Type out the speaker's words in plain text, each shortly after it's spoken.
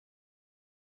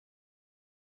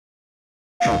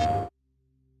The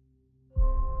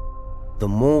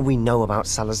more we know about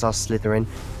Salazar Slytherin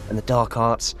and the dark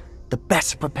arts, the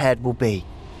better prepared we'll be.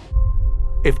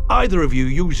 If either of you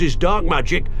uses dark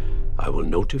magic, I will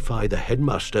notify the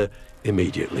headmaster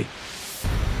immediately.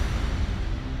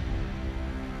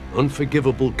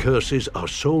 Unforgivable curses are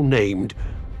so named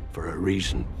for a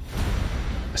reason.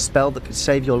 A spell that could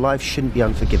save your life shouldn't be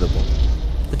unforgivable.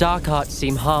 The dark arts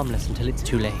seem harmless until it's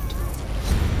too late.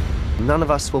 None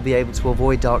of us will be able to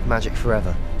avoid dark magic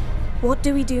forever. What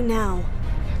do we do now?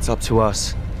 It's up to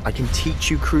us. I can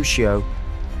teach you Crucio,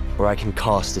 or I can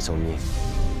cast it on you.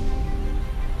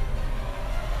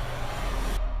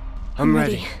 I'm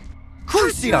ready.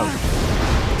 Crucio!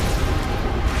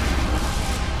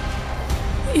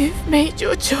 You've made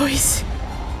your choice.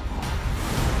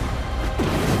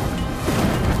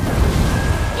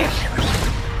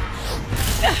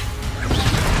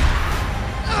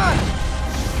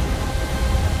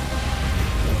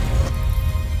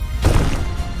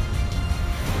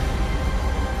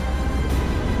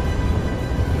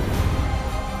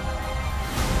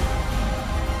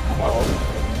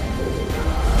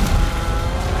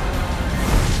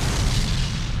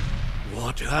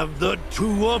 What have the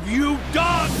two of you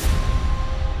done?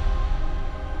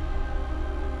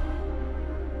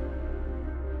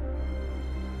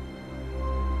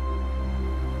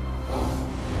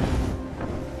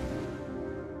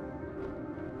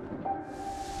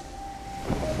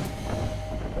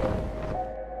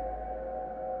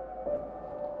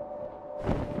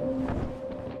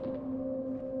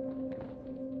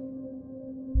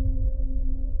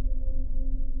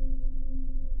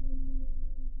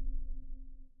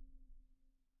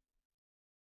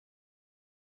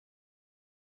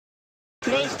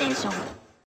 PlayStation